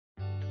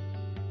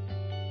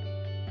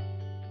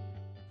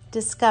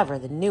Discover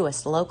the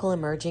newest local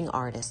emerging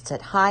artists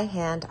at High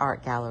Hand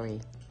Art Gallery.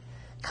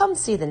 Come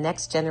see the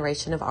next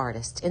generation of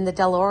artists in the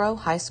Del Oro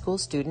High School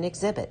Student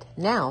Exhibit,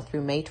 now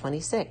through May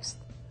 26th.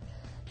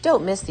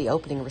 Don't miss the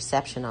opening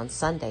reception on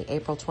Sunday,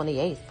 April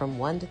 28th from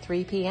 1 to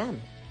 3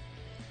 p.m.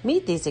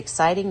 Meet these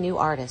exciting new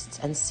artists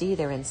and see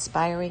their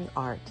inspiring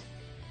art.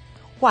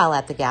 While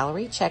at the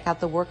gallery, check out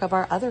the work of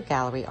our other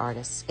gallery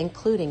artists,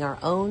 including our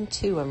own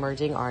 2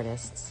 emerging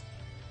artists.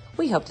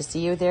 We hope to see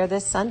you there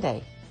this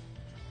Sunday.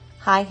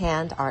 High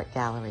Hand Art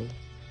Gallery.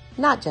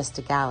 Not just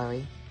a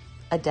gallery,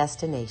 a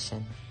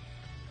destination.